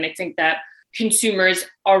I think that consumers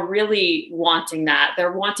are really wanting that.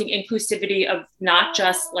 They're wanting inclusivity of not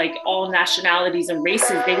just like all nationalities and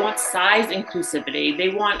races. They want size inclusivity. They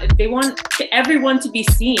want everyone to be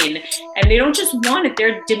seen, and they don't just want it,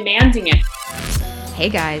 they're demanding it. Hey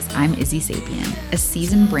guys, I'm Izzy Sapien, a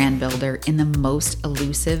seasoned brand builder in the most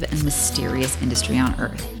elusive and mysterious industry on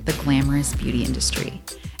earth, the glamorous beauty industry.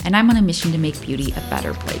 And I'm on a mission to make beauty a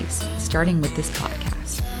better place, starting with this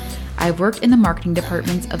podcast. I've worked in the marketing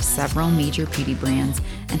departments of several major beauty brands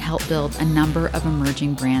and helped build a number of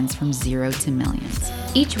emerging brands from zero to millions.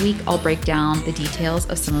 Each week, I'll break down the details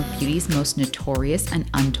of some of beauty's most notorious and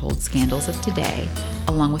untold scandals of today,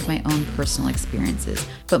 along with my own personal experiences.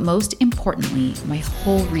 But most importantly, my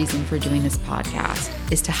whole reason for doing this podcast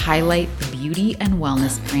is to highlight the beauty and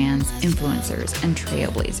wellness brands, influencers, and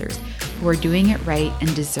trailblazers who are doing it right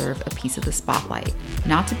and deserve a piece of the spotlight.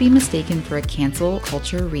 Not to be mistaken for a cancel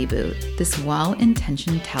culture reboot, this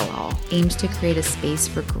well-intentioned tell-all aims to create a space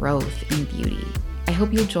for growth in beauty. I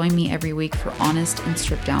hope you'll join me every week for honest and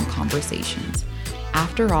stripped-down conversations.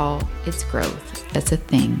 After all, it's growth that's a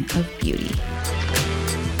thing of beauty.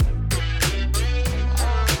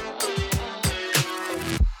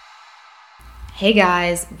 Hey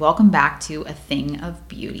guys, welcome back to A Thing of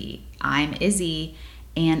Beauty. I'm Izzy,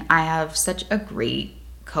 and I have such a great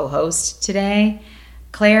co-host today,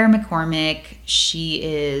 Claire McCormack. She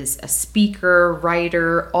is a speaker,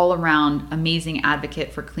 writer, all-around amazing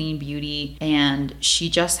advocate for clean beauty, and she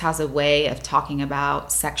just has a way of talking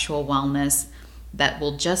about sexual wellness that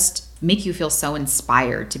will just make you feel so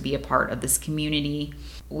inspired to be a part of this community.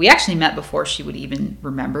 We actually met before she would even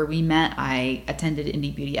remember we met. I attended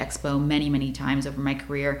Indie Beauty Expo many, many times over my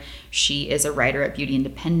career. She is a writer at Beauty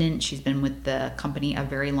Independent. She's been with the company a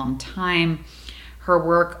very long time. Her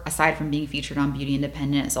work, aside from being featured on Beauty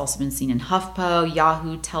Independent, has also been seen in HuffPo,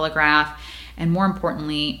 Yahoo, Telegraph, and more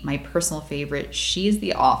importantly, my personal favorite, she is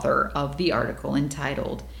the author of the article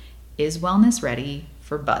entitled, "Is Wellness Ready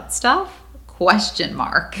for Butt Stuff?"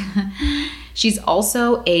 She's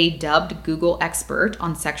also a dubbed Google expert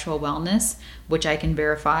on sexual wellness, which I can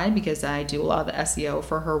verify because I do a lot of the SEO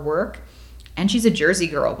for her work. And she's a Jersey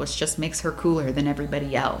girl, which just makes her cooler than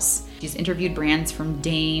everybody else. She's interviewed brands from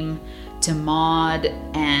Dame to Maud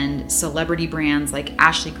and celebrity brands like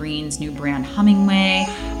Ashley Green's new brand Hummingway,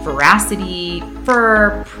 Veracity,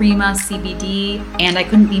 Fur, Prima CBD, and I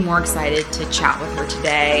couldn't be more excited to chat with her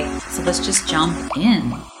today. So let's just jump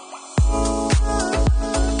in.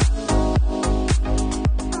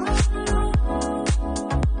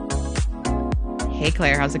 Hey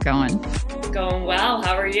Claire, how's it going? It's going well.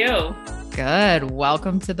 How are you? Good.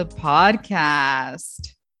 Welcome to the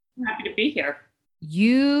podcast. I'm happy to be here.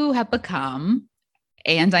 You have become,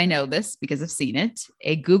 and I know this because I've seen it,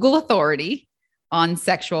 a Google authority on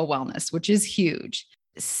sexual wellness, which is huge.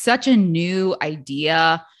 Such a new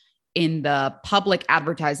idea in the public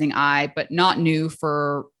advertising eye, but not new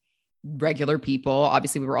for regular people.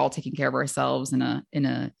 Obviously, we were all taking care of ourselves in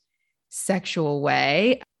a sexual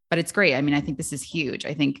way. But it's great. I mean, I think this is huge.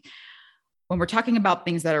 I think when we're talking about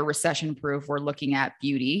things that are recession proof, we're looking at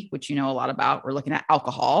beauty, which you know a lot about. We're looking at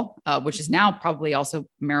alcohol, which is now probably also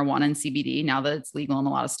marijuana and CBD now that it's legal in a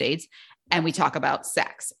lot of states. And we talk about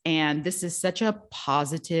sex. And this is such a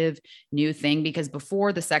positive new thing because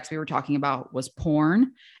before the sex we were talking about was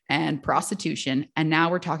porn and prostitution. And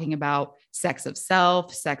now we're talking about sex of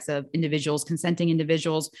self, sex of individuals, consenting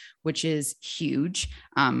individuals, which is huge.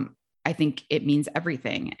 I think it means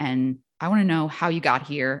everything. And I want to know how you got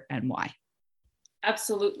here and why.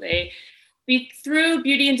 Absolutely. Through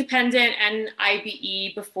Beauty Independent and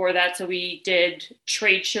IBE before that. So we did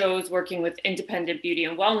trade shows working with independent beauty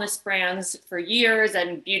and wellness brands for years.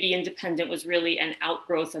 And Beauty Independent was really an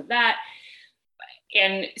outgrowth of that.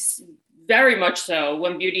 And very much so,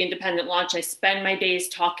 when Beauty Independent launched, I spend my days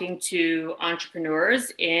talking to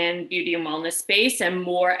entrepreneurs in beauty and wellness space, and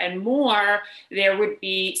more there would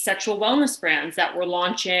be sexual wellness brands that were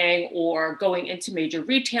launching or going into major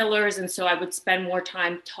retailers. And so I would spend more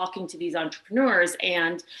time talking to these entrepreneurs,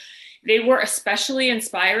 and they were especially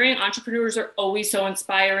inspiring. Entrepreneurs are always so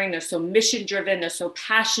inspiring. They're so mission driven. They're so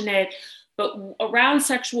passionate. But around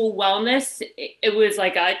sexual wellness, it was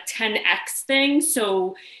like a 10x thing.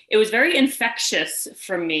 So it was very infectious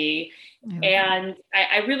for me. And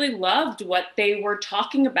I really loved what they were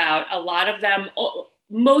talking about. A lot of them,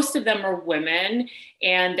 most of them are women,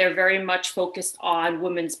 and they're very much focused on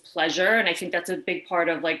women's pleasure. And I think that's a big part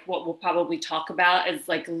of like what we'll probably talk about is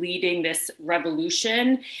like leading this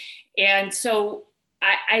revolution. And so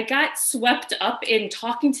I got swept up in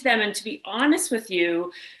talking to them. And to be honest with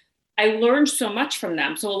you, I learned so much from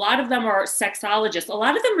them. So a lot of them are sexologists. A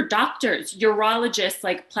lot of them are doctors, urologists,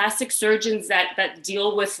 like plastic surgeons that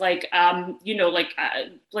deal with like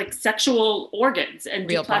sexual organs and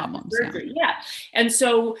do Real plastic problems. surgery. Yeah. And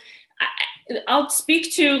so I'll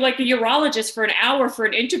speak to like a urologist for an hour for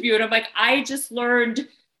an interview, and I'm like, I just learned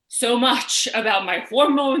so much about my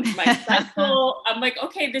hormones, my cycle. I'm like,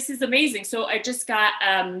 okay, this is amazing. So I just got,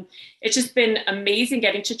 it's just been amazing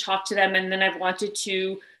getting to talk to them. And then I've wanted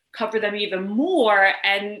to cover them even more.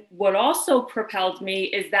 And what also propelled me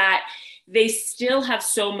is that they still have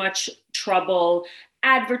so much trouble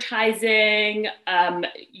advertising,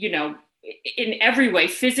 in every way,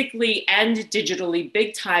 physically and digitally,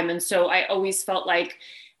 big time. And so I always felt like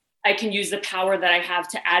I can use the power that I have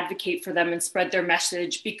to advocate for them and spread their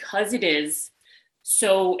message, because it is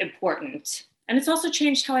so important. And it's also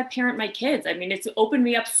changed how I parent my kids. I mean, it's opened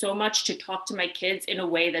me up so much to talk to my kids in a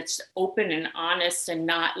way that's open and honest and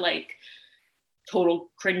not like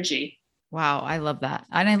total cringy. Wow. I love that.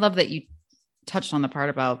 And I love that you touched on the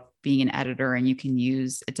part about being an editor and you can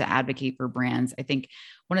use it to advocate for brands. I think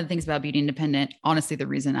one of the things about Beauty Independent, honestly, the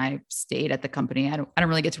reason I stayed at the company, I don't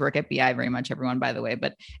really get to work at BI very much, everyone, by the way,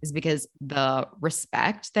 but is because the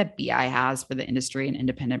respect that BI has for the industry and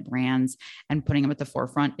independent brands and putting them at the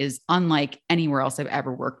forefront is unlike anywhere else I've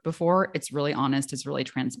ever worked before. It's really honest. It's really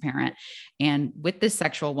transparent. And with this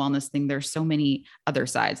sexual wellness thing, there's so many other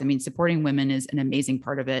sides. I mean, supporting women is an amazing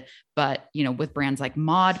part of it, but with brands like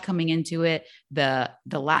Mod coming into it, the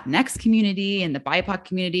Latinx community and the BIPOC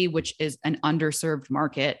community, which is an underserved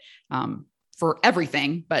market for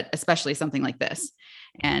everything, but especially something like this.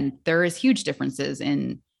 And there is huge differences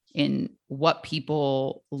in what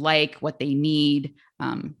people like, what they need,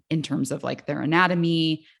 in terms of like their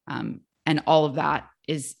anatomy, and all of that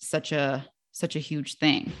is such a huge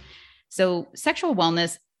thing. So sexual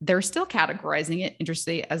wellness, they're still categorizing it,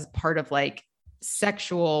 interestingly, as part of like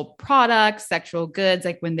sexual products, sexual goods.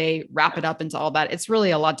 Like when they wrap it up into all that, it's really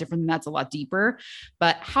a lot different than that. It's a lot deeper.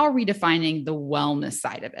 But how are we defining the wellness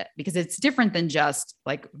side of it? Because it's different than just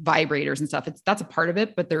like vibrators and stuff. That's a part of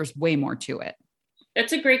it, but there's way more to it.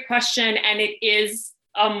 That's a great question. And it is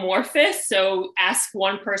amorphous. So ask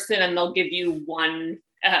one person and they'll give you one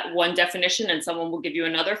definition, and someone will give you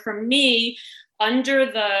another. For me, under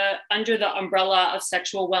the umbrella of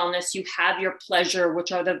sexual wellness, you have your pleasure,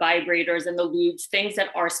 which are the vibrators and the lubes, things that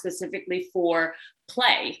are specifically for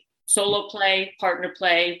play, solo play, partner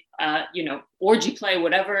play, orgy play,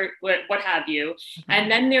 whatever, what have you. And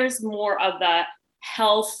then there's more of the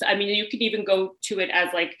health. I mean, you could even go to it as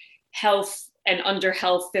like health, and under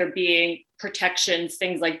health, there being protections,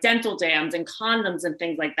 things like dental dams and condoms and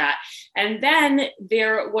things like that. And then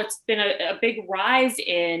what's been a big rise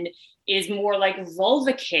in is more like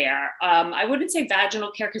vulva care. I wouldn't say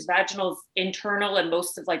vaginal care, because vaginal is internal, and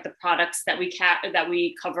most of like the products that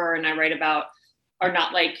we cover and I write about are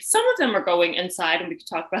not, like, some of them are going inside, and we could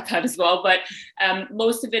talk about that as well. But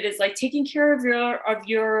most of it is like taking care of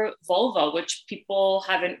your vulva, which people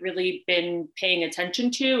haven't really been paying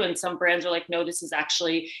attention to. And some brands are like, no, this is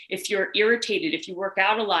actually, if you're irritated, if you work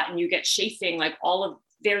out a lot and you get chafing, like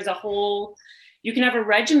there's a whole, you can have a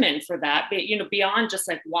regimen for that, but, beyond just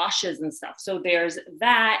like washes and stuff. So there's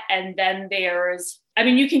that. And then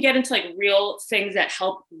you can get into like real things that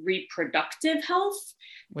help reproductive health,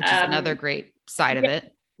 which is another great side of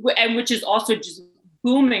it. And which is also just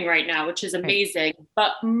booming right now, which is amazing. Right.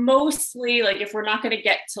 But mostly, like, if we're not going to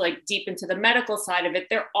get to like deep into the medical side of it,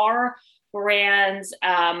 there are brands.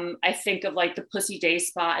 I think of like the Pussy Day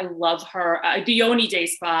Spa. I love her. The Yoni Day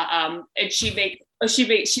Spa. And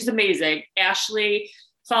she's amazing. Ashley,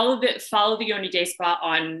 follow the Yoni Day Spa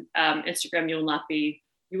on Instagram. You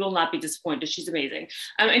will not be disappointed. She's amazing.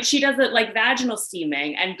 And she does it like vaginal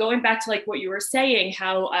steaming. And going back to like what you were saying,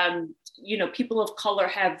 how, people of color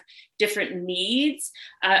have different needs,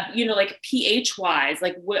 like pH wise,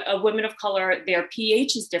 like women of color, their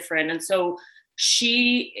pH is different. And so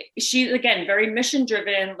she's again, very mission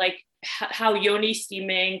driven, like how Yoni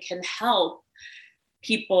steaming can help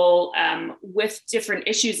people with different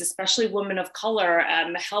issues, especially women of color,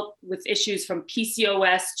 help with issues from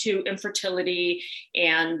PCOS to infertility,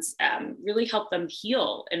 and really help them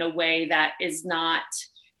heal in a way that is not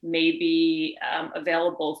maybe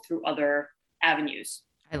available through other avenues.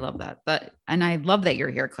 I love that. And I love that you're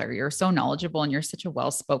here, Claire. You're so knowledgeable and you're such a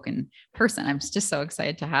well-spoken person. I'm just so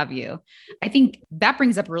excited to have you. I think that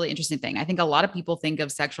brings up a really interesting thing. I think a lot of people think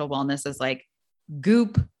of sexual wellness as like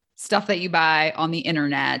goop stuff that you buy on the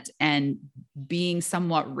internet and being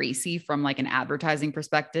somewhat racy from like an advertising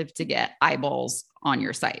perspective to get eyeballs on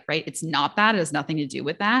your site, right? It's not that. It has nothing to do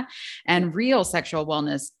with that. And real sexual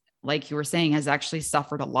wellness like you were saying, has actually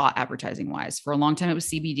suffered a lot advertising wise. For a long time, it was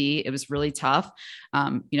CBD. It was really tough.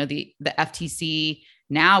 The FTC,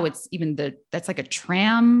 now it's even that's like a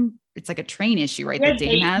tram. It's like a train issue, right? Yeah, That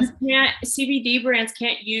Dame has. CBD brands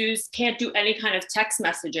can't do any kind of text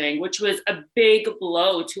messaging, which was a big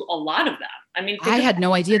blow to a lot of them. I mean, I had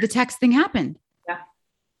no idea the text thing happened. Yeah.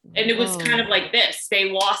 And it was kind of like this.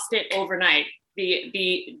 They lost it overnight.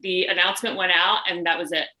 The announcement went out and that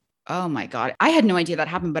was it. Oh my God. I had no idea that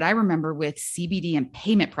happened, but I remember with CBD and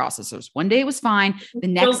payment processors, one day it was fine. The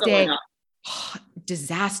next day,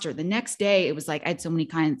 disaster. The next day it was like, I had so many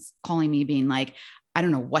clients calling me being like, I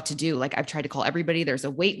don't know what to do. Like I've tried to call everybody. There's a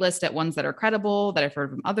wait list at ones that are credible that I've heard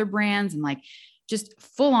from other brands, and like just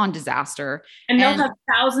full on disaster. And they'll have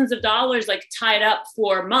thousands of dollars like tied up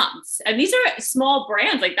for months. And these are small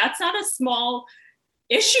brands. Like that's not a small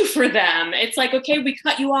issue for them. It's like, okay, we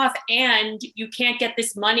cut you off and you can't get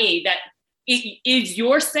this money that is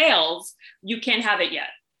your sales. You can't have it yet.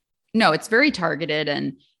 No, it's very targeted.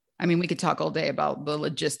 And I mean, we could talk all day about the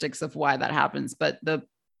logistics of why that happens, but the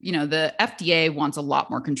FDA wants a lot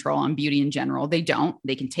more control on beauty in general. They don't.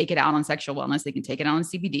 They can take it out on sexual wellness. They can take it out on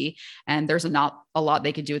CBD. And there's not a lot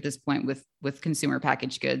they could do at this point with consumer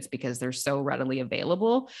packaged goods because they're so readily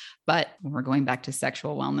available. But when we're going back to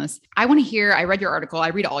sexual wellness, I want to hear, I read your article. I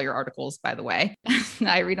read all your articles, by the way.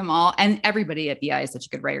 I read them all. And everybody at BI is such a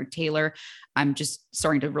good writer. Taylor, I'm just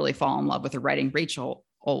starting to really fall in love with her writing. Rachel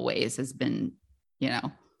always has been,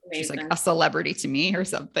 she's like a celebrity to me or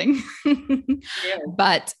something. Yeah.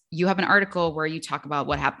 But you have an article where you talk about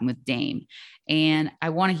what happened with Dame. And I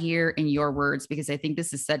want to hear in your words, because I think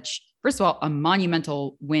this is such, first of all, a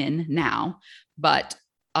monumental win now, but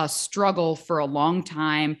a struggle for a long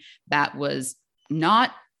time that was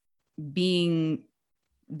not being,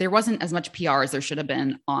 there wasn't as much PR as there should have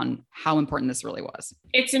been on how important this really was.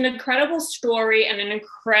 It's an incredible story and an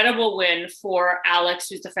incredible win for Alex,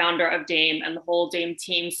 who's the founder of Dame, and the whole Dame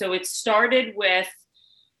team. So it started with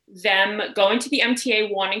them going to the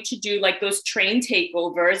MTA, wanting to do like those train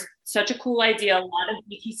takeovers. Such a cool idea. A lot of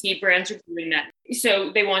DTC brands are doing that.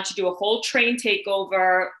 So they want to do a whole train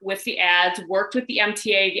takeover with the ads, worked with the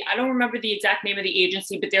MTA. I don't remember the exact name of the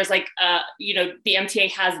agency, but there's like, the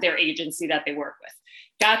MTA has their agency that they work with.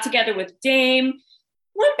 Got together with Dame,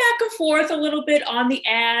 went back and forth a little bit on the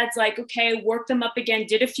ads, like, okay, worked them up again,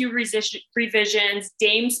 did a few revisions.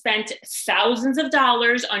 Dame spent thousands of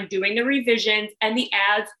dollars on doing the revisions and the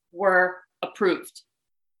ads were approved.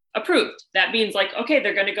 That means like, okay,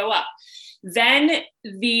 they're going to go up. Then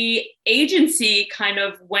the agency kind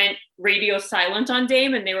of went radio silent on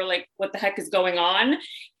Dame and they were like, what the heck is going on?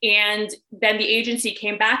 And then the agency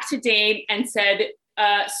came back to Dame and said,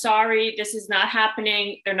 sorry, this is not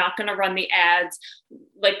happening. They're not going to run the ads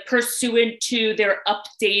like pursuant to their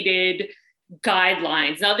updated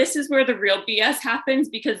guidelines. Now, this is where the real BS happens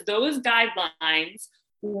because those guidelines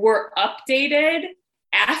were updated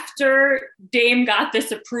after Dame got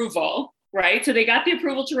this approval, right? So they got the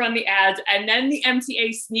approval to run the ads, and then the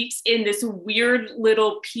MTA sneaks in this weird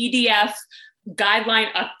little PDF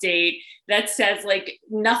guideline update that says like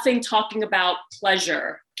nothing talking about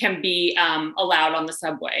pleasure can be allowed on the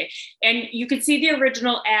subway. And you could see the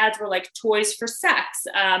original ads were like toys for sex.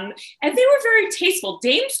 And they were very tasteful.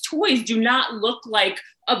 Dame's toys do not look like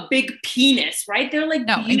a big penis, right? They're like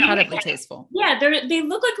incredibly tasteful. Yeah, they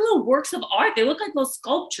look like little works of art. They look like little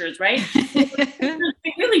sculptures, right?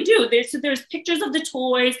 They really do. There's pictures of the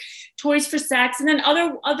toys for sex, and then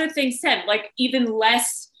other things said, like even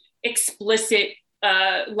less explicit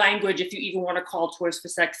language, if you even want to call toys for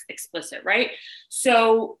sex explicit, right?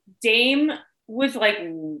 So Dame was like,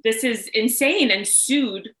 this is insane, and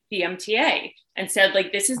sued the MTA and said,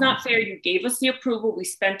 like, this is not fair. You gave us the approval. We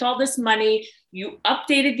spent all this money. You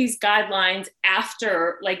updated these guidelines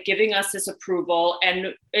after like giving us this approval,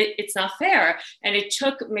 and it's not fair. And it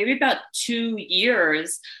took maybe about 2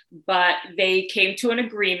 years, but they came to an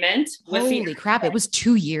agreement. Holy crap. It was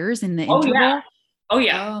 2 years in the interval? Yeah. Oh,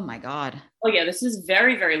 yeah. Oh, my God. Oh, yeah. This is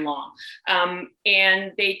very, very long.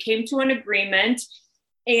 And they came to an agreement,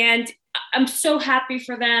 and I'm so happy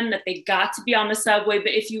for them that they got to be on the subway.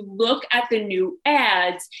 But if you look at the new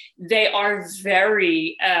ads, they are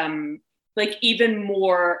very, like even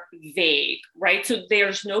more vague, right? So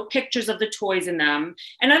there's no pictures of the toys in them.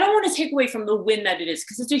 And I don't want to take away from the win that it is,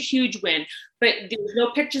 because it's a huge win, but there's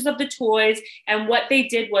no pictures of the toys. And what they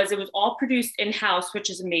did was it was all produced in-house, which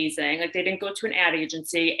is amazing. Like they didn't go to an ad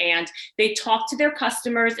agency, and they talked to their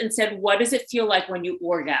customers and said, what does it feel like when you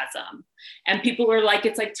orgasm? And people were like,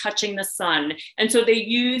 it's like touching the sun. And so they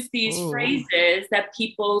used these phrases that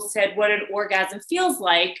people said what an orgasm feels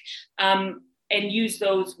like. and use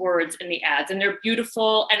those words in the ads, and they're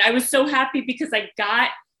beautiful. And I was so happy because I got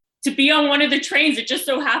to be on one of the trains. It just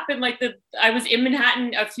so happened I was in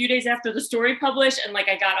Manhattan a few days after the story published, and like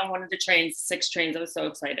I got on one of the trains, 6 trains. I was so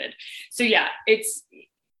excited. So yeah, it's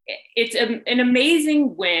an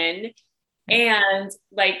amazing win. And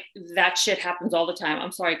like that shit happens all the time.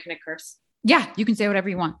 I'm sorry, can I curse? Yeah, you can say whatever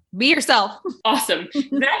you want. Be yourself. Awesome.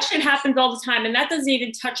 That shit happens all the time. And that doesn't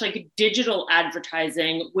even touch like digital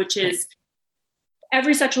advertising, which is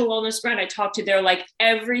every sexual wellness brand I talk to, they're like,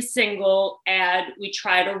 every single ad we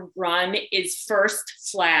try to run is first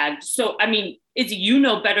flagged. So, I mean, it's, you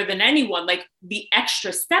know, better than anyone, like the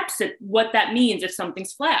extra steps at what that means if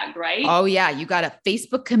something's flagged, right? Oh yeah. You got a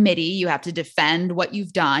Facebook committee. You have to defend what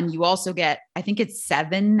you've done. You also get, I think it's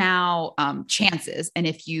 7 now, chances. And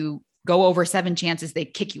if you go over 7 chances, they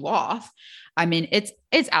kick you off. I mean, it's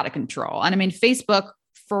out of control. And I mean, Facebook,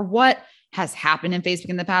 for what has happened in Facebook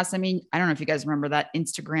in the past. I mean, I don't know if you guys remember that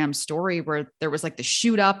Instagram story where there was like the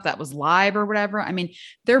shoot up that was live or whatever. I mean,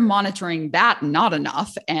 they're monitoring that not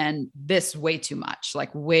enough, and this way too much,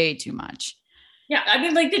 like way too much. Yeah. I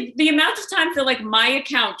mean, like the amount of times that like my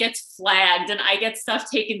account gets flagged and I get stuff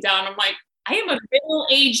taken down, I'm like, I am a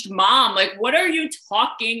middle-aged mom. Like, what are you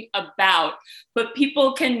talking about? But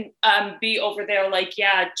people can be over there like,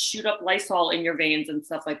 yeah, shoot up Lysol in your veins and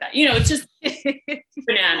stuff like that. You know, it's just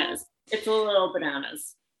bananas. It's a little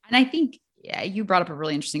bananas. And I think, yeah, you brought up a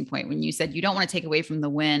really interesting point when you said you don't want to take away from the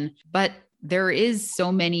win, but there is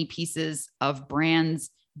so many pieces of brands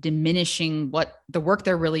diminishing what the work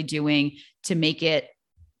they're really doing to make it,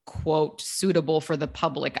 quote, suitable for the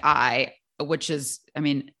public eye, which is, I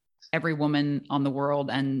mean, every woman on the world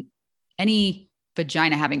and any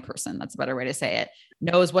vagina having person, that's a better way to say it,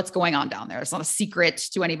 knows what's going on down there. It's not a secret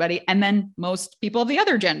to anybody. And then most people of the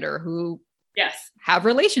other gender who have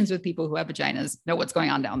relations with people who have vaginas know what's going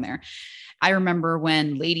on down there. I remember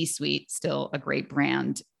when Lady Sweet, still a great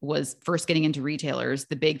brand, was first getting into retailers,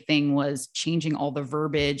 the big thing was changing all the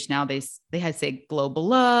verbiage. Now they had to say glow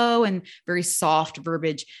below and very soft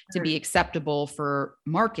verbiage to be acceptable for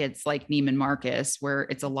markets like Neiman Marcus, where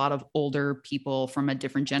it's a lot of older people from a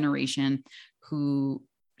different generation who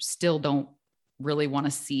still don't really want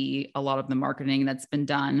to see a lot of the marketing that's been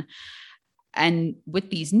done. And with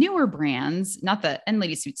these newer brands, not that, and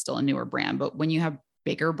Lady Sweet's still a newer brand, but when you have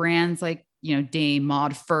bigger brands like, you know, Dame,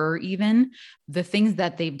 Mod Fur, even the things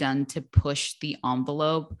that they've done to push the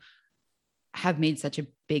envelope have made such a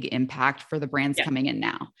big impact for the brands coming in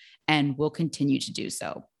now and will continue to do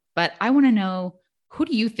so. But I want to know, who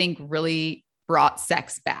do you think really brought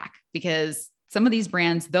sex back? Because some of these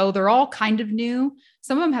brands, though they're all kind of new,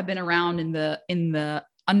 some of them have been around in the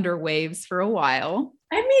underwaves for a while.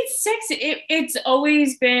 I mean, sex, it's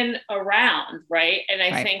always been around, right? And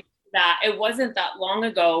I think that it wasn't that long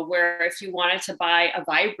ago where if you wanted to buy a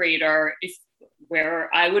vibrator, where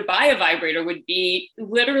I would buy a vibrator would be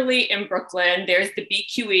literally in Brooklyn. There's the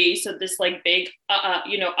BQE. So this like big, up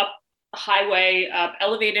highway,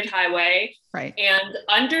 elevated highway. Right. And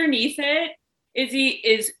underneath it,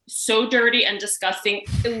 is so dirty and disgusting.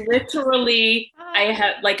 Literally,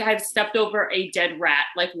 I've stepped over a dead rat,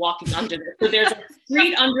 like walking under there. So there's a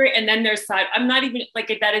street under it, and then there's side. I'm not even like,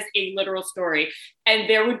 that is a literal story. And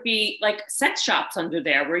there would be like sex shops under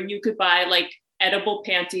there where you could buy like edible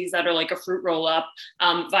panties that are like a fruit roll up,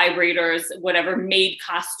 vibrators, whatever, maid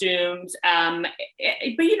costumes, but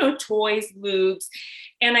you know, toys, lubes.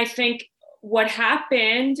 And I think what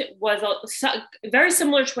happened was very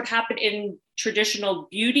similar to what happened in traditional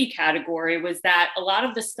beauty category, was that a lot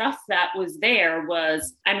of the stuff that was there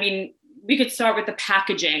was, I mean, we could start with the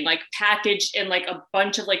packaging, like packaged in like a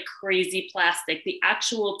bunch of like crazy plastic. The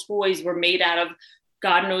actual toys were made out of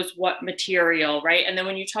God knows what material, right? And then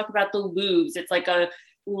when you talk about the lubes, it's like a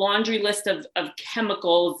laundry list of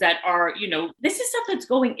chemicals that are, you know, this is stuff that's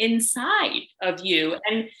going inside of you.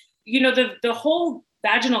 And, you know, the whole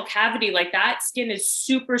vaginal cavity, like that skin is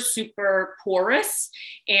super, super porous.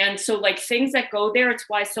 And so like things that go there, it's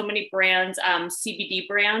why so many brands, CBD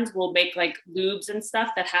brands will make like lubes and stuff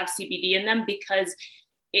that have CBD in them, because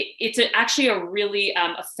it's actually a really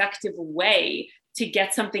effective way to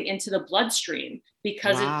get something into the bloodstream,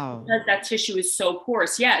 because because that tissue is so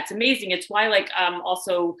porous. Yeah, it's amazing. It's why like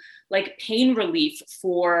also like pain relief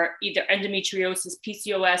for either endometriosis,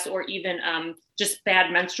 PCOS, or even just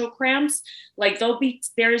bad menstrual cramps. Like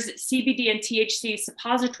there's CBD and THC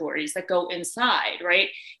suppositories that go inside, right?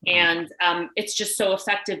 And it's just so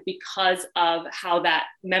effective because of how that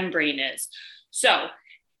membrane is. So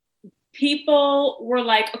people were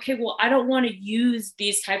like, okay, well, I don't want to use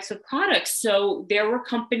these types of products. So there were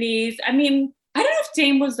companies, I mean, I don't know if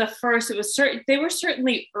Dame was the first. It was they were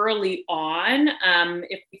certainly early on.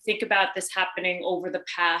 If we think about this happening over the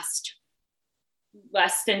past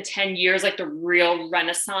less than 10 years, like the real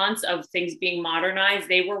renaissance of things being modernized,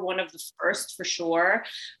 they were one of the first for sure.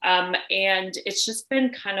 And it's just been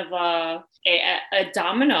kind of a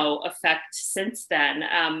domino effect since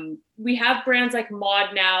then. We have brands like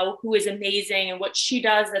Maud now, who is amazing. And what she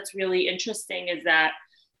does that's really interesting is that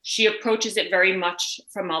she approaches it very much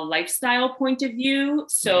from a lifestyle point of view.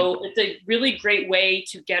 So it's a really great way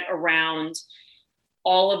to get around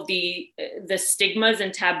all of the stigmas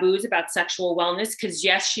and taboos about sexual wellness. Because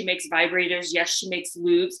yes, she makes vibrators. Yes, she makes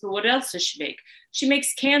lubes. But what else does she make? She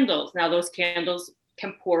makes candles. Now those candles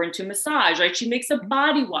can pour into massage, right? She makes a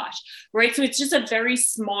body wash, right? So it's just a very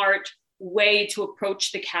smart way to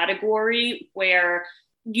approach the category where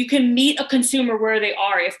you can meet a consumer where they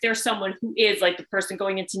are. If there's someone who is like the person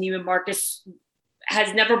going into Neiman Marcus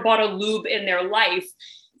has never bought a lube in their life,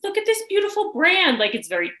 look at this beautiful brand. Like it's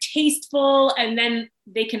very tasteful. And then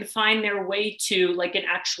they can find their way to like an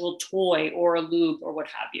actual toy or a lube or what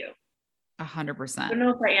have you. 100%. I don't know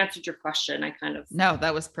if I answered your question. No,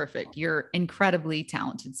 that was perfect. You're incredibly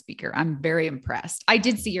talented speaker. I'm very impressed. I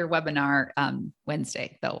did see your webinar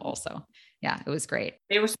Wednesday though also. Yeah, it was great.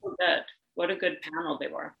 They were so good. What a good panel they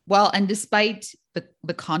were. Well, and despite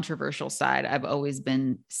the controversial side, I've always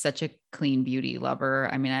been such a clean beauty lover.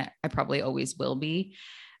 I mean, I probably always will be.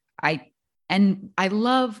 I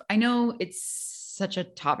know it's such a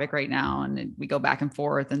topic right now and we go back and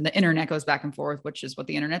forth and the internet goes back and forth, which is what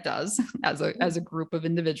the internet does as a group of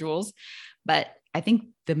individuals. But I think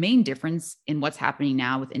the main difference in what's happening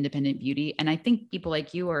now with independent beauty, and I think people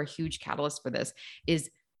like you are a huge catalyst for this, is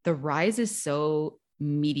the rise is so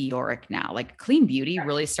meteoric now. Like clean beauty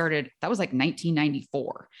really started, that was like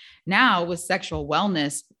 1994. Now with sexual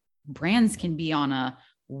wellness, brands can be on a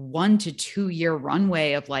 1 to 2 year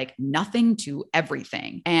runway of like nothing to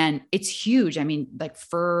everything. And it's huge. I mean, like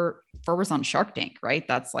Fur was on Shark Tank, right?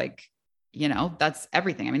 That's like, that's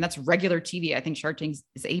everything. I mean, that's regular TV. I think Shark Tank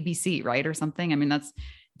is ABC, right? Or something. I mean, that's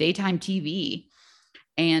daytime TV.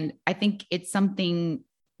 And I think it's something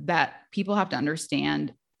that people have to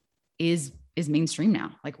understand is mainstream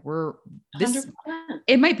now. Like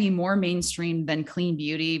it might be more mainstream than clean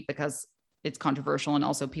beauty because it's controversial. And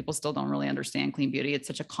also people still don't really understand clean beauty. It's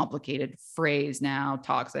such a complicated phrase now,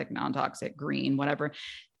 toxic, non-toxic, green, whatever.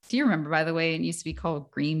 Do you remember, by the way, it used to be called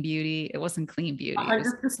green beauty. It wasn't clean beauty.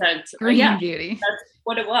 100%. Green beauty. That's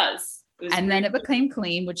what it was. And then it became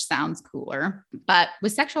clean, which sounds cooler. But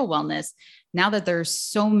with sexual wellness, now that there's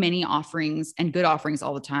so many offerings and good offerings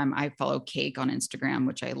all the time, I follow Cake on Instagram,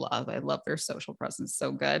 which I love. I love their social presence.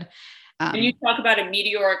 So good. And you talk about a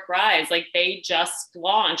meteoric rise, like they just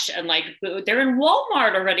launched and like they're in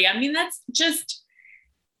Walmart already. I mean, that's just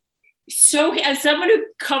so, as someone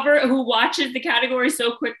who watches the category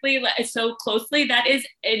so quickly, so closely, that is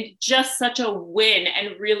just such a win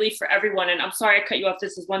and really for everyone. And I'm sorry I cut you off.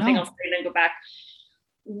 This is one thing I'll say and then go back.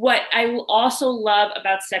 What I also love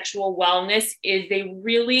about sexual wellness is they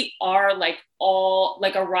really are like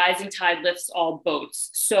a rising tide lifts all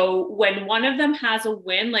boats. So when one of them has a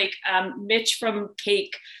win, like Mitch from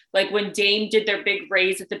Cake, like when Dame did their big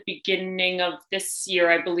raise at the beginning of this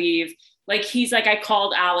year, I believe, like he's like, I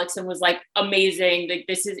called Alex and was like, amazing. Like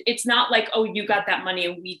it's not like, oh, you got that money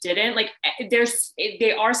and we didn't. Like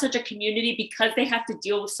they are such a community because they have to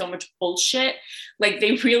deal with so much bullshit. Like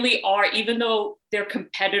they really are, even though they're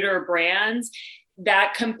competitor brands,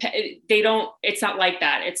 it's not like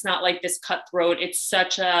that. It's not like this cutthroat. It's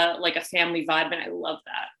such a family vibe. And I love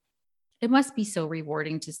that. It must be so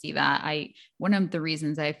rewarding to see that. One of the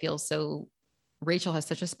reasons I feel so Rachel has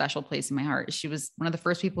such a special place in my heart. She was one of the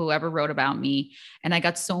first people who ever wrote about me. And I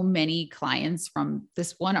got so many clients from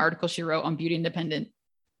this one article she wrote on Beauty Independent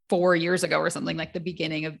 4 years ago or something, like the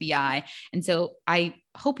beginning of BI. And so I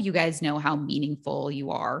hope you guys know how meaningful you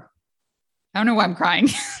are. I don't know why I'm crying.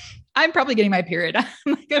 I'm probably getting my period.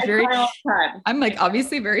 I'm like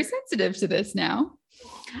obviously very sensitive to this now.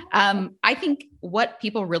 I think what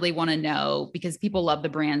people really want to know, because people love the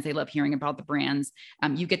brands, they love hearing about the brands.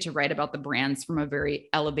 You get to write about the brands from a very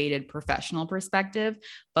elevated professional perspective.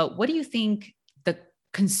 But what do you think the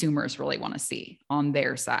consumers really want to see on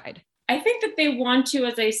their side? I think that they want to,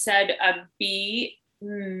 as I said, be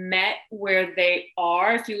met where they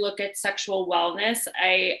are. If you look at sexual wellness,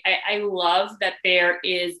 I love that there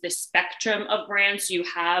is the spectrum of brands. You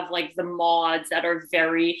have like the Mauds that are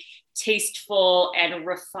very tasteful and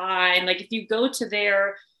refined. Like if you go to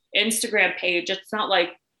their Instagram page, it's not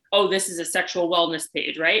like, oh, this is a sexual wellness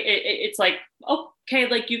page, right? It's like, okay,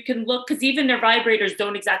 like you can look, because even their vibrators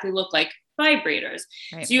don't exactly look like vibrators.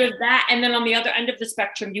 Right. So you have that. And then on the other end of the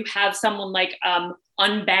spectrum, you have someone like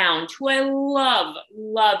Unbound, who I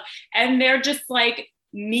love. And they're just like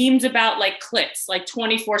memes about like clits, like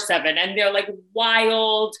 24/7. And they're like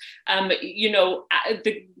wild,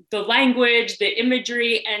 the language, the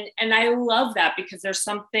imagery. And I love that because there's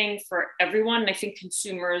something for everyone. And I think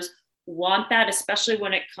consumers want that, especially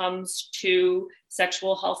when it comes to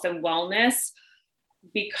sexual health and wellness,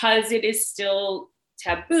 because it is still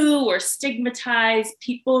taboo or stigmatized.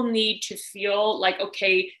 People need to feel like,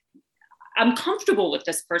 okay, I'm comfortable with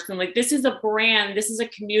this person. Like, this is a brand, this is a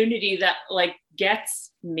community that like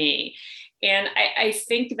gets me. And I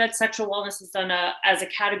think that sexual wellness has done as a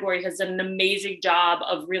category, has done an amazing job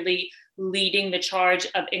of really leading the charge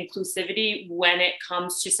of inclusivity when it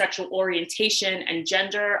comes to sexual orientation and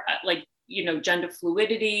gender, gender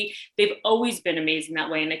fluidity. They've always been amazing that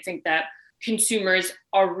way. And I think that consumers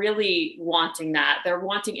are really wanting that. They're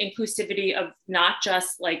wanting inclusivity of not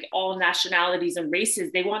just like all nationalities and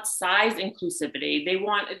races. They want size inclusivity. They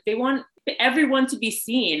want everyone to be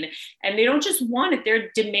seen, and they don't just want it, they're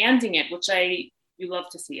demanding it, which you love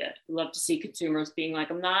to see it. You love to see consumers being like,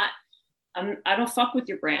 I don't fuck with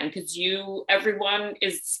your brand because everyone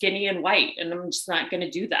is skinny and white, and I'm just not going to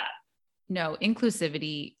do that. No,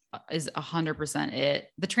 inclusivity is 100% it.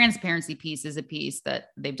 The transparency piece is a piece that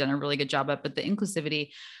they've done a really good job at, but the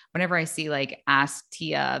inclusivity, whenever I see like Ask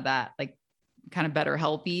Tia, that like kind of better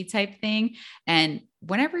healthy type thing. And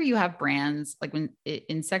whenever you have brands, like when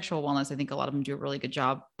in sexual wellness, I think a lot of them do a really good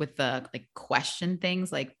job with the like question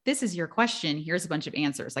things, like, this is your question, here's a bunch of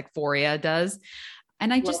answers, like Foria does.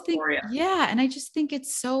 And I just think, and I just think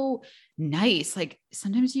it's so nice. Like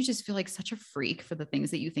sometimes you just feel like such a freak for the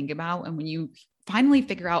things that you think about. And when you finally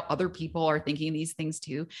figure out other people are thinking these things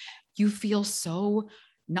too, you feel so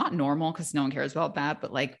not normal, because no one cares about that,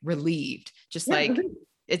 but like relieved, just like,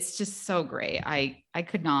 it's just so great. I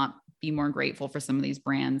could not be more grateful for some of these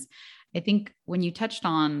brands. I think when you touched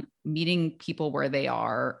on meeting people where they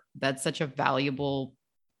are, that's such a valuable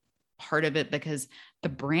part of it, because the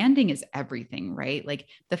branding is everything, right? Like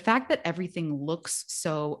the fact that everything looks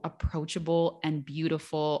so approachable and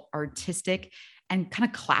beautiful, artistic, and kind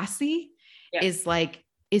of classy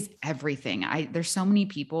is everything. There's so many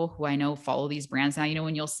people who I know follow these brands now,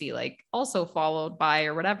 when you'll see like also followed by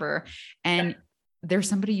or whatever. And there's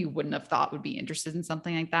somebody you wouldn't have thought would be interested in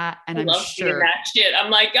something like that. And I'm sure that shit. I'm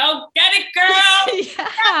like, oh, get it, girl.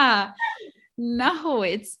 Yeah. No,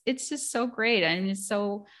 it's just so great. And it's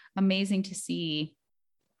so amazing to see.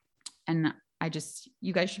 And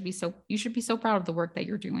you guys should be so proud of the work that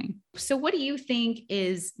you're doing. So what do you think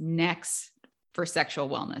is next for sexual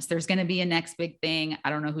wellness? There's going to be a next big thing.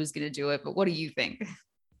 I don't know who's going to do it, but what do you think?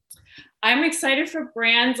 I'm excited for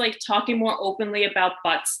brands like talking more openly about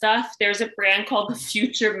butt stuff. There's a brand called The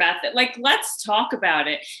Future Method. Like, let's talk about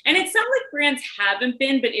it. And it's not like brands haven't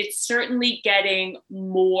been, but it's certainly getting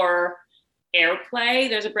more airplay.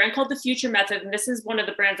 There's a brand called The Future Method, and this is one of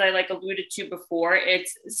the brands I like alluded to before.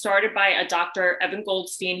 It's started by a Dr. Evan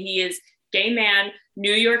Goldstein. He is gay man,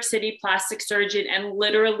 New York City plastic surgeon, and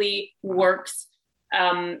literally works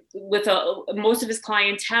with most of his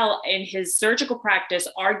clientele in his surgical practice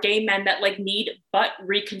are gay men that like need butt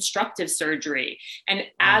reconstructive surgery. And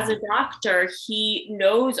as a doctor, he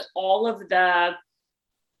knows all of the,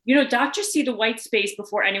 doctors see the white space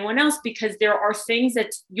before anyone else, because there are things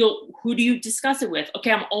that who do you discuss it with?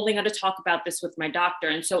 Okay, I'm only going to talk about this with my doctor.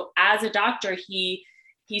 And so as a doctor, he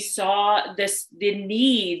saw the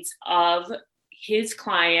needs of his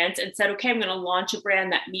clients and said, okay, I'm going to launch a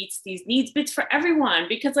brand that meets these needs, but it's for everyone,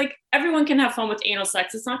 because like everyone can have fun with anal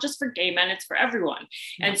sex. It's not just for gay men, it's for everyone.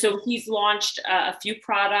 Mm-hmm. And so he's launched a few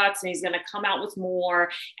products, and he's going to come out with more.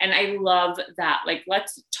 And I love that. Like,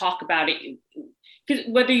 let's talk about it. Because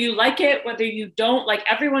whether you like it, whether you don't, like,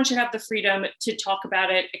 everyone should have the freedom to talk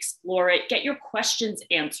about it, explore it, get your questions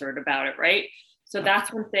answered about it, right? So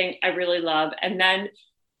that's one thing I really love. And then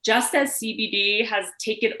just as CBD has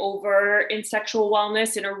taken over in sexual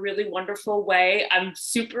wellness in a really wonderful way, I'm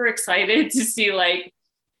super excited to see like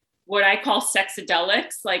what I call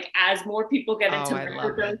sexadelics. Like, as more people get into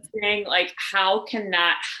microdosing, like how can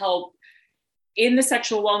that help in the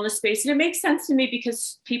sexual wellness space? And it makes sense to me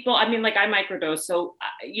because people, I mean, like I microdose. So,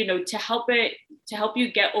 to help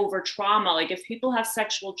you get over trauma, like if people have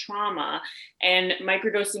sexual trauma and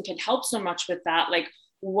microdosing can help so much with that, like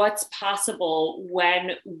what's possible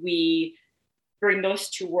when we bring those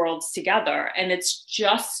two worlds together. And it's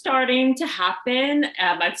just starting to happen.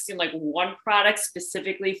 I've seen like one product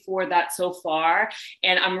specifically for that so far.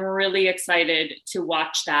 And I'm really excited to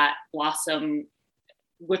watch that blossom,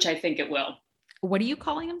 which I think it will. What are you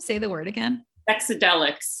calling them? Say the word again.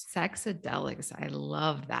 Sexadelics. Sexadelics. I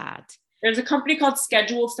love that. There's a company called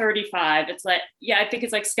Schedule 35. It's like, I think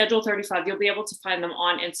it's like Schedule 35. You'll be able to find them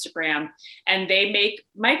on Instagram, and they make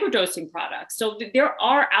microdosing products. So there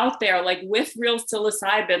are out there, like with real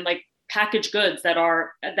psilocybin, like packaged goods that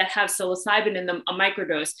have psilocybin in them, a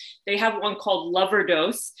microdose. They have one called Lover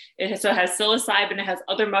Dose. It has psilocybin, it has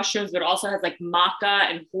other mushrooms, but it also has like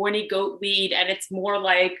maca and horny goat weed. And it's more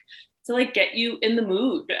like to like get you in the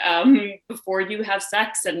mood before you have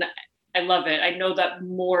sex. And I love it. I know that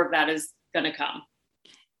more of that is going to come.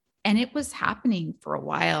 And it was happening for a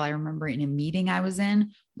while. I remember in a meeting I was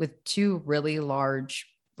in with two really large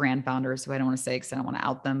brand founders who I don't want to say because I don't want to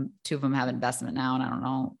out them. Two of them have investment now, and I don't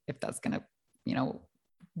know if that's going to,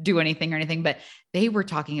 do anything or anything, but they were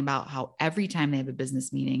talking about how every time they have a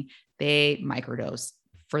business meeting, they microdose.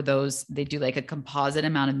 For those, they do like a composite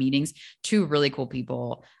amount of meetings. Two really cool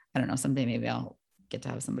people. I don't know, someday maybe I'll get to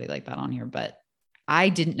have somebody like that on here, but I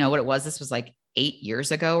didn't know what it was. This was like 8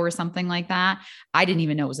 years ago or something like that. I didn't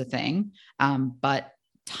even know it was a thing. But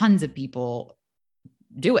tons of people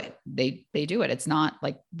do it. They do it. It's not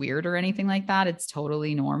like weird or anything like that. It's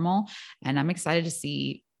totally normal. And I'm excited to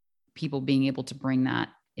see people being able to bring that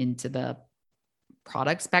into the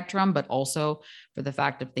product spectrum, but also for the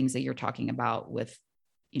fact of things that you're talking about with,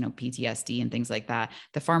 PTSD and things like that.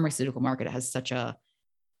 The pharmaceutical market has such a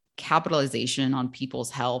capitalization on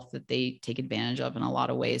people's health that they take advantage of in a lot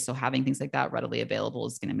of ways. So having things like that readily available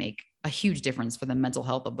is going to make a huge difference for the mental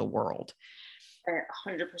health of the world. I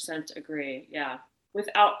 100% agree. Yeah.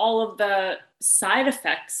 Without all of the side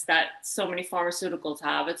effects that so many pharmaceuticals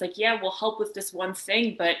have, it's like, yeah, we'll help with this one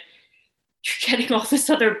thing, but you're getting all this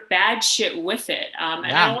other bad shit with it. And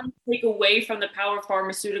I don't want to take away from the power of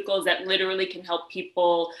pharmaceuticals that literally can help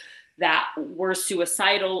people that were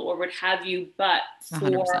suicidal or what have you. But for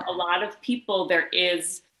 100%. a lot of people, there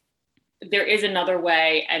is another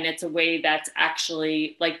way, and it's a way that's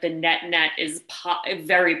actually like the net is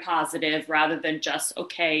very positive rather than just,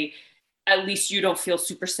 okay, at least you don't feel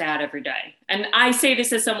super sad every day. And I say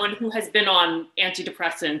this as someone who has been on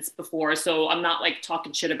antidepressants before, so I'm not like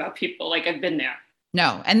talking shit about people. Like I've been there.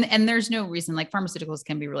 No. And there's no reason, like pharmaceuticals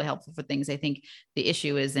can be really helpful for things. I think the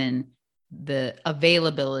issue is in the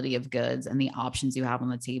availability of goods and the options you have on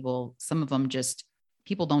the table. Some of them just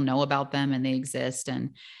people don't know about them and they exist.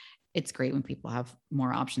 And it's great when people have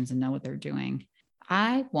more options and know what they're doing.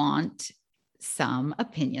 I want some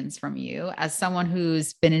opinions from you as someone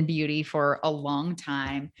who's been in beauty for a long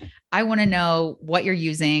time. I want to know what you're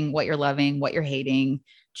using, what you're loving, what you're hating,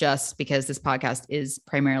 just because this podcast is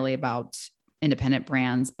primarily about independent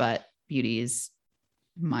brands, but beauty is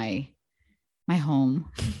my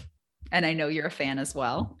home. And I know you're a fan as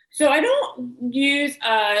well. So I don't use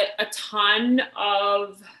a ton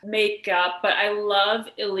of makeup, but I love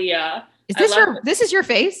Ilia. This is your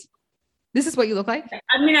face? This is what you look like?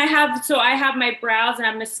 I mean, I have my brows and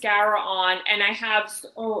I have mascara on, and I have,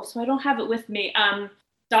 so I don't have it with me.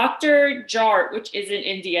 Dr. Jart, which isn't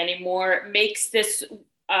indie anymore, makes this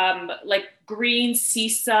like green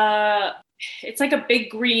sisa. It's like a big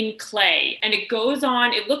green clay, and it goes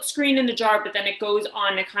on, it looks green in the jar, but then it goes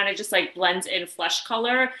on, it kind of just like blends in flesh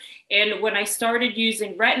color. And when I started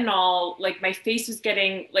using retinol, like my face was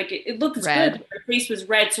getting like, it looked red. good. My face was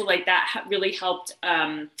red. So like that really helped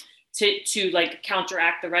to like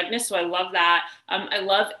counteract the redness. So I love that. I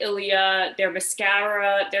love Ilia, their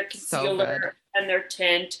mascara, their concealer, and their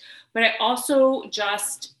tint. But I also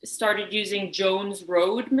just started using Jones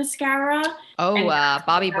Road mascara. Oh,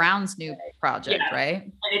 Bobbi Brown's new project, right?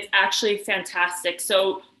 And it's actually fantastic.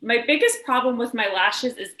 So my biggest problem with my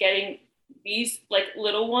lashes is getting these like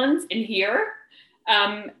little ones in here.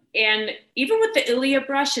 And even with the Ilia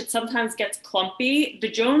brush, it sometimes gets clumpy. The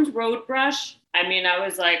Jones Road brush, I mean, I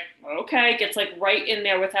was like, okay, it gets like right in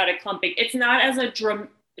there without it clumping. It's not as a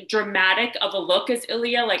dramatic of a look as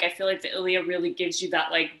Ilia. Like I feel like the Ilia really gives you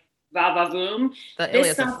that like va-va-voom. The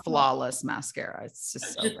Ilia is a flawless mascara. It's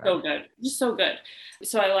just so good. Just so good.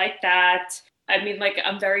 So I like that. I mean, like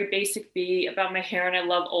I'm very basic B about my hair, and I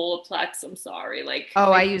love Olaplex. I'm sorry. Like,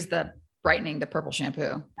 I use the brightening, the purple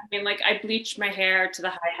shampoo. I mean, like I bleached my hair to the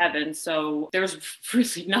high heavens. So there's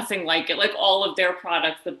really nothing like it. Like all of their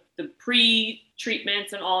products, the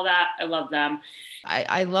pre-treatments and all that. I love them.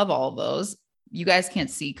 I love all of those. You guys can't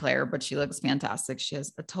see Claire, but she looks fantastic. She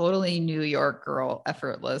has a totally New York girl,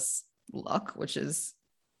 effortless look, which is,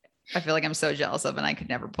 I feel like I'm so jealous of, and I could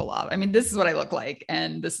never pull off. I mean, this is what I look like,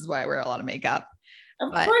 and this is why I wear a lot of makeup.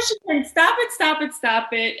 Of course you can. Stop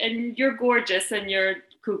it. And you're gorgeous and you're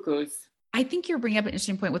cuckoos. I think you're bringing up an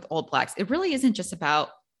interesting point with Old Blacks. It really isn't just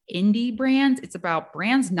about indie brands. It's about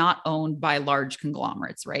brands not owned by large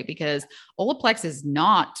conglomerates, right? Because Olaplex is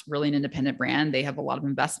not really an independent brand. They have a lot of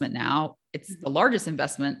investment now. It's the largest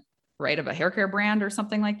investment, right, of a hair care brand or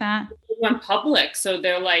something like that. It went public, so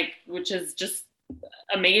they're like, which is just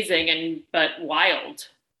amazing but wild.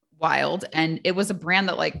 And it was a brand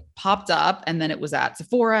that like popped up, and then it was at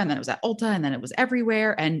Sephora, and then it was at Ulta, and then it was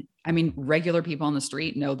everywhere. And I mean, regular people on the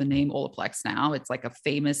street know the name Olaplex now. It's like a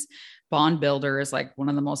famous bond builder, is like one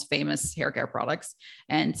of the most famous hair care products.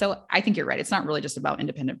 And so I think you're right. It's not really just about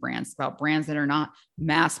independent brands. It's about brands that are not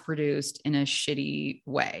mass produced in a shitty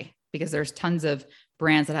way, because there's tons of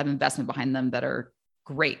brands that have investment behind them that are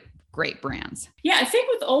great brands. Yeah, I think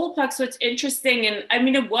with Olaplex, what's interesting, and I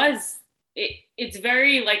mean, it's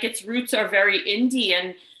very like, its roots are very indie,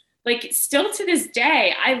 and like still to this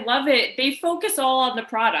day, I love it. They focus all on the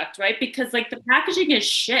product, right? Because like the packaging is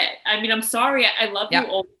shit. I mean, I'm sorry, I love you,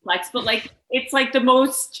 Olaplex, but like it's like the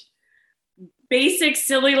most basic,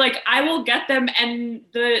 silly. Like I will get them, and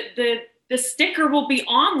the sticker will be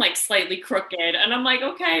on like slightly crooked, and I'm like,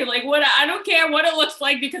 okay, like what? I don't care what it looks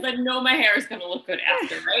like, because I know my hair is gonna look good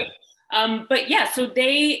after, right? But yeah, so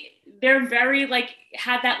they're very like,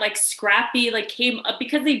 had that like scrappy, like came up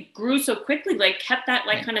because they grew so quickly, like kept that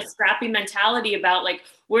like kind of scrappy mentality about like,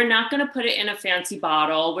 we're not going to put it in a fancy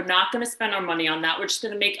bottle. We're not going to spend our money on that. We're just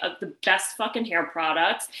going to make the best fucking hair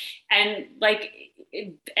products. And like,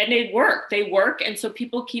 and they work. And so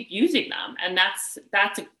people keep using them, and that's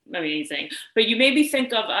amazing. But you made me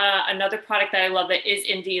think of another product that I love that is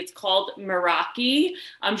indie. It's called Meraki.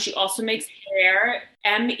 She also makes hair,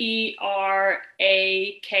 Meraki.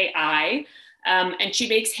 And she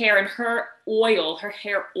makes hair, and her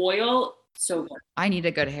hair oil, so good. I need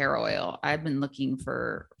a good hair oil. I've been looking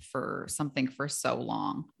for something for so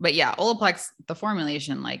long. But yeah, Olaplex, the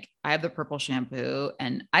formulation, like I have the purple shampoo,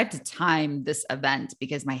 and I have to time this event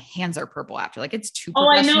because my hands are purple after. Like it's too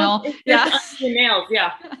professional. I know. It's your nails.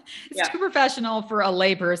 Yeah. It's too professional for a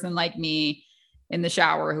layperson like me in the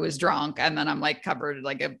shower who is drunk, and then I'm like covered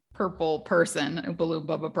like a purple person, a balloon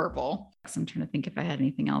bubba purple. So I'm trying to think if I had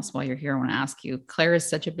anything else while you're here. I want to ask you. Claire is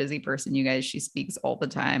such a busy person, you guys. She speaks all the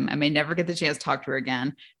time. I may never get the chance to talk to her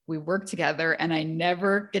again. We work together, and I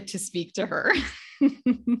never get to speak to her.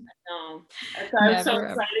 No, I'm so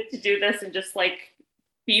excited to do this and just like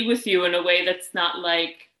be with you in a way that's not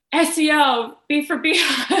like SEO, B for B.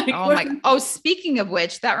 Speaking of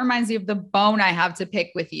which, that reminds me of the bone I have to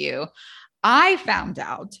pick with you. I found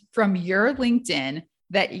out from your LinkedIn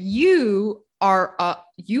that you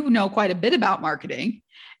know quite a bit about marketing.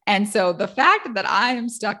 And so the fact that I am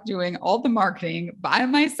stuck doing all the marketing by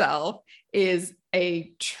myself is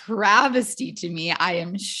a travesty to me. I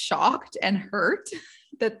am shocked and hurt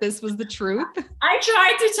that this was the truth. I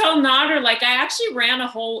tried to tell Nader, like I actually ran a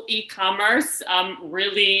whole e-commerce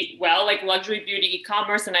really well, like luxury beauty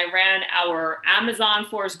e-commerce. And I ran our Amazon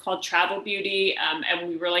for us called Travel Beauty. And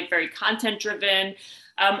we were like very content driven.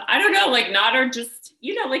 I don't know, like Nader just,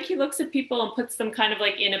 like he looks at people and puts them kind of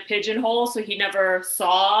like in a pigeonhole. So he never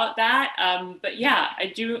saw that. But yeah,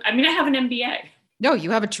 I do. I mean, I have an MBA. No,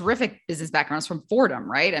 you have a terrific business background. It's from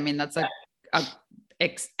Fordham, right? I mean, that's a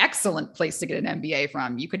excellent place to get an MBA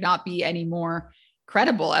from. You could not be any more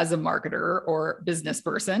credible as a marketer or business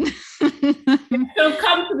person. So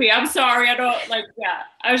come to me. I'm sorry. I don't like,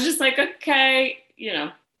 I was just like, okay,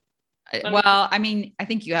 Well, I mean, I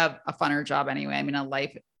think you have a funner job anyway. I mean,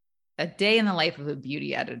 a day in the life of a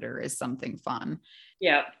beauty editor is something fun.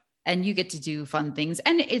 Yeah. And you get to do fun things,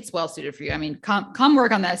 and it's well suited for you. I mean, come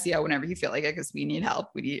work on the SEO whenever you feel like it, because we need help.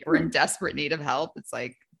 We're in desperate need of help. It's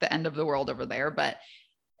like the end of the world over there, but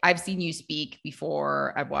I've seen you speak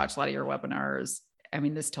before. I've watched a lot of your webinars. I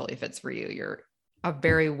mean, this totally fits for you. You're a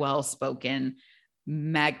very well-spoken,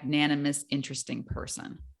 magnanimous, interesting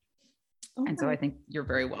person. Okay. And so I think you're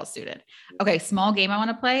very well suited. Okay. Small game I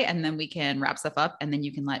want to play, and then we can wrap stuff up, and then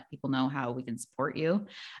you can let people know how we can support you.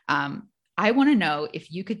 I want to know if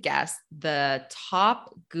you could guess the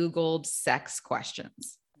top Googled sex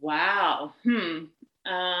questions. Wow. You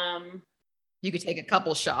could take a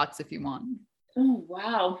couple shots if you want. Oh,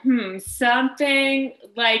 wow. Something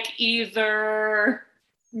like either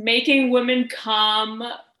making women come,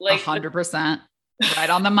 like 100%. Right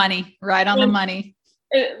on the money. Right on the money.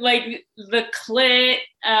 Like the clit,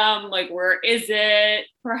 like where is it?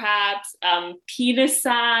 Perhaps penis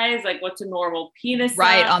size, like what's a normal penis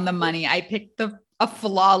right size? On the money. I picked a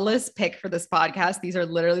flawless pick for this podcast. These are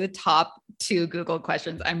literally the top 2 Google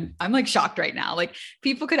questions. I'm like shocked right now. Like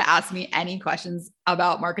people could ask me any questions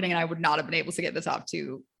about marketing, and I would not have been able to get the top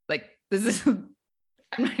 2. Like this is, I'm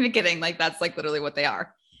not even kidding. Like that's like literally what they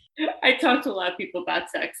are. I talk to a lot of people about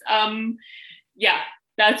sex. Yeah.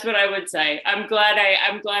 That's what I would say. I'm glad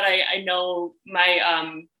I know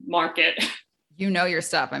my market. You know your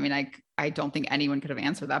stuff. I mean, I don't think anyone could have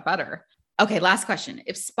answered that better. Okay, last question.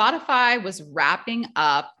 If Spotify was wrapping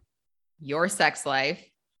up your sex life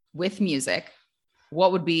with music,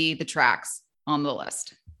 what would be the tracks on the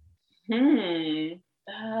list?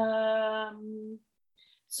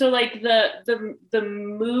 So like the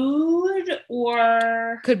mood,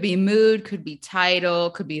 or could be mood, could be title,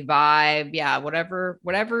 could be vibe. Yeah, whatever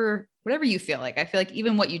you feel like. I feel like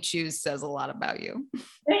even what you choose says a lot about you.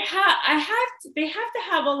 they have to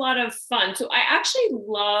have a lot of fun. So I actually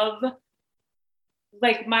love,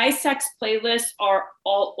 like, my sex playlists are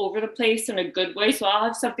all over the place in a good way. So I'll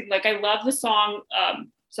have something like, I love the song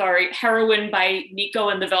Heroin by Nico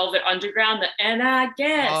and the Velvet Underground, and I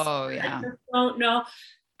guess oh yeah, I just don't know.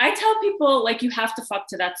 I tell people, like, you have to fuck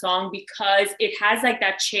to that song because it has like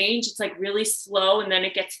that change. It's like really slow and then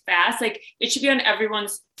it gets fast. Like, it should be on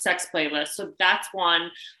everyone's sex playlist. So that's one.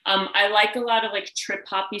 I like a lot of like trip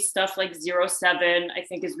hoppy stuff, like 07, I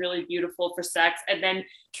think is really beautiful for sex. And then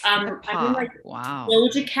I mean, like, wow,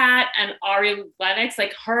 Doja Cat and Ari Lennox,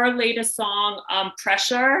 like her latest song,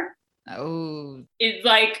 Pressure. Oh, It's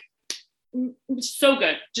like so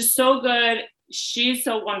good, just so good. She's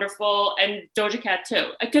so wonderful, and Doja Cat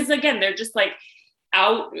too, because again, they're just like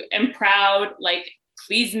out and proud, like,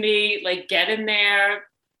 please me, like, get in there.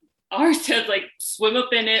 Ours says like swim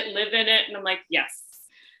up in it, live in it, and I'm like, yes.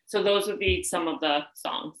 So those would be some of the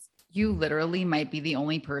songs. You literally might be the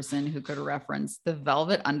only person who could reference the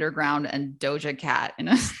Velvet Underground and Doja Cat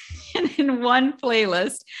in one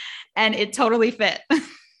playlist, and it totally fit.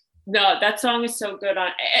 No, that song is so good,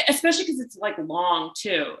 on especially because it's like long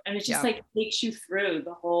too, and it just like takes you through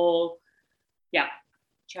the whole. Yeah,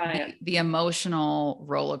 try it. The emotional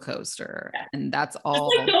roller coaster, and that's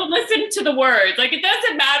all. Like, don't listen to the words. Like, it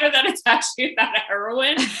doesn't matter that it's actually about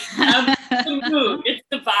heroin. The mood, it's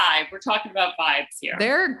the vibe. We're talking about vibes here.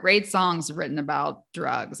 There are great songs written about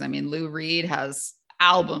drugs. I mean, Lou Reed has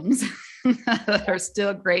albums that are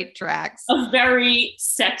still great tracks. A very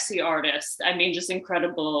sexy artist. I mean, just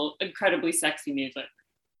incredibly sexy music.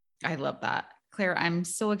 I love that. Claire, I'm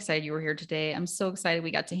so excited you were here today. I'm so excited we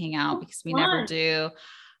got to hang out because we never do.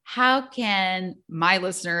 How can my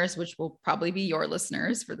listeners, which will probably be your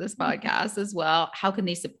listeners for this podcast as well, how can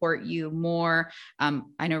they support you more?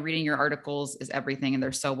 I know reading your articles is everything and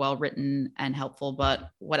they're so well written and helpful, but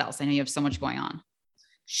what else? I know you have so much going on.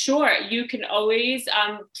 Sure. You can always,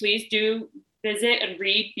 please do visit and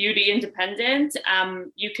read Beauty Independent.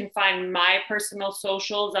 You can find my personal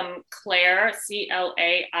socials. I'm Claire,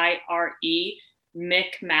 Claire,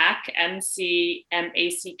 McCormack,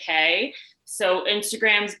 McCormack. So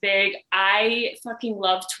Instagram's big. I fucking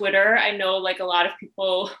love Twitter. I know like a lot of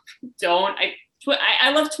people don't.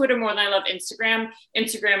 I love Twitter more than I love Instagram.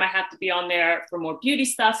 Instagram, I have to be on there for more beauty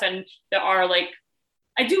stuff. And there are like,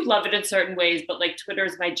 I do love it in certain ways, but like Twitter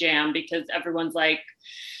is my jam because everyone's like,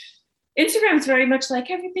 Instagram's very much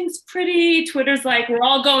like everything's pretty. Twitter's like, we're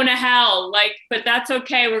all going to hell. Like, but that's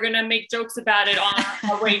okay. We're going to make jokes about it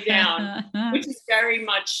on our way down, which is very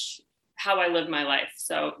much how I live my life.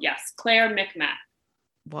 So yes, Claire McCormack.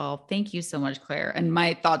 Well, thank you so much, Claire. And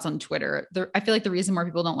my thoughts on Twitter. I feel like the reason more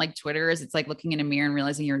people don't like Twitter is it's like looking in a mirror and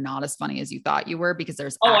realizing you're not as funny as you thought you were because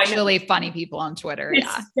there's actually funny people on Twitter.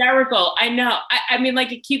 It's hysterical. I know. I mean,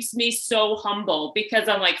 like, it keeps me so humble because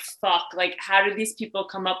I'm like, fuck, like, how do these people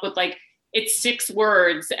come up with like, it's 6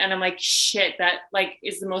 words. And I'm like, shit, that like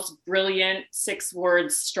is the most brilliant 6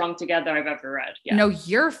 words strung together I've ever read. Yeah. No,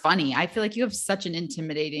 you're funny. I feel like you have such an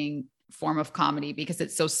intimidating form of comedy because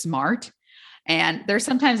it's so smart. And there's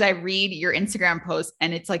sometimes I read your Instagram post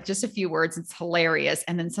and it's like just a few words. It's hilarious.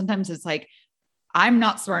 And then sometimes it's like, I'm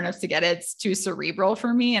not smart enough to get it. It's too cerebral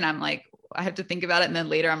for me. And I'm like, I have to think about it. And then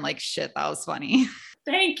later I'm like, shit, that was funny.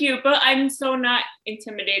 Thank you. But I'm so not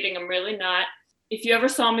intimidating. I'm really not. If you ever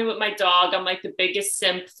saw me with my dog, I'm like the biggest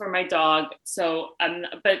simp for my dog. So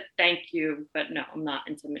but thank you. But no, I'm not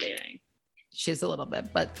intimidating. She's a little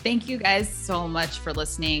bit, but thank you guys so much for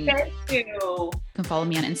listening. Thank you. You can follow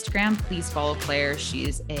me on Instagram. Please follow Claire.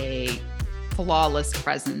 She's a flawless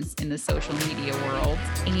presence in the social media world.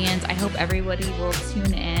 And I hope everybody will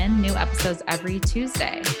tune in. New episodes every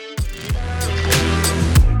Tuesday.